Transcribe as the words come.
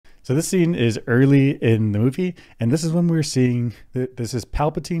So this scene is early in the movie, and this is when we're seeing this is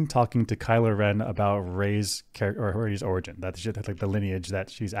Palpatine talking to Kylo Ren about Rey's character or Rey's origin. That's like the lineage that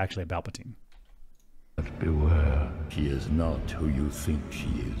she's actually a Palpatine. But beware, she is not who you think she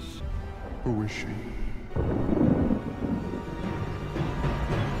is. Who is she?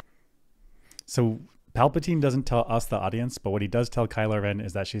 So Palpatine doesn't tell us, the audience, but what he does tell Kylo Ren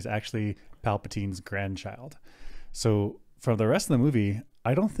is that she's actually Palpatine's grandchild. So for the rest of the movie,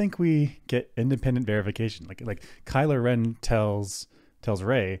 I don't think we get independent verification. Like Kylo Ren tells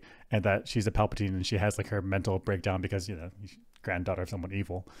Rey and that she's a Palpatine and she has like her mental breakdown because, you know, granddaughter of someone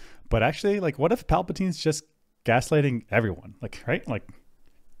evil. But actually, like, what if Palpatine's just gaslighting everyone? Like, right? Like,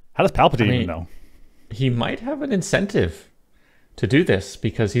 how does Palpatine even know? He might have an incentive to do this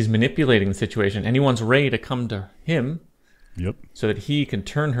because he's manipulating the situation and he wants Rey to come to him. Yep. So that he can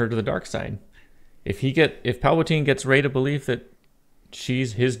turn her to the dark side. If Palpatine gets Rey to believe that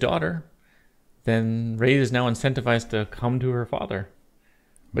she's his daughter, then Rey is now incentivized to come to her father.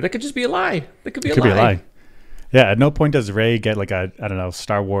 But that could just be a lie. That could be a lie. Yeah, at no point does Rey get like a, I don't know,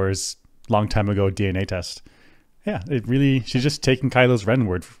 Star Wars long time ago DNA test. Yeah, she's just taking Kylo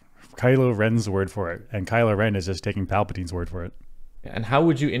Ren's word for it, and Kylo Ren is just taking Palpatine's word for it. And how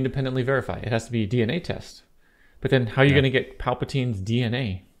would you independently verify? It has to be a DNA test. But then how are you going to get Palpatine's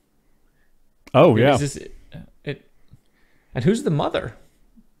DNA? Oh, yeah. And who's the mother?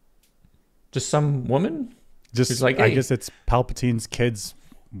 Just some woman? Just like, I guess it's Palpatine's kid's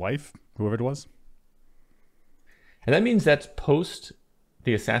wife, whoever it was. And that means that's post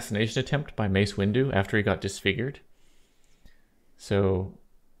the assassination attempt by Mace Windu after he got disfigured. So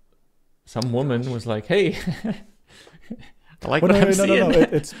some woman was like, "Hey, I like what I'm seeing." No.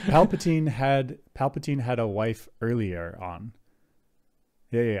 It's Palpatine had a wife earlier on.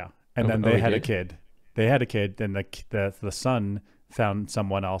 Yeah. And then they had a kid. They had a kid. Then the son found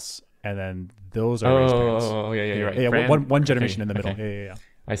someone else, and then those are Rey's parents. Oh, yeah, you're right. Yeah, one generation in the middle. Okay. Yeah.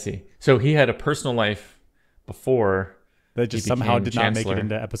 I see. So he had a personal life before that just somehow did not make it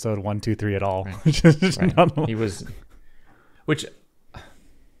into episode 1, 2, 3 at all. Right. He was, which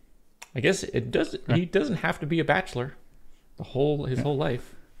I guess it does. Right. He doesn't have to be a bachelor, his whole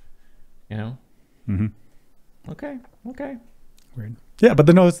life, you know. Mm-hmm. Okay. Weird. Yeah, but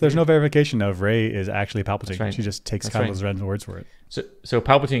there's no verification of Rey is actually Palpatine. Right. She just takes Kylo Ren's words for it. So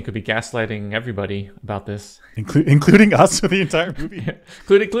Palpatine could be gaslighting everybody about this, including us for the entire movie,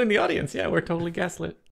 including the audience. Yeah, we're totally gaslit.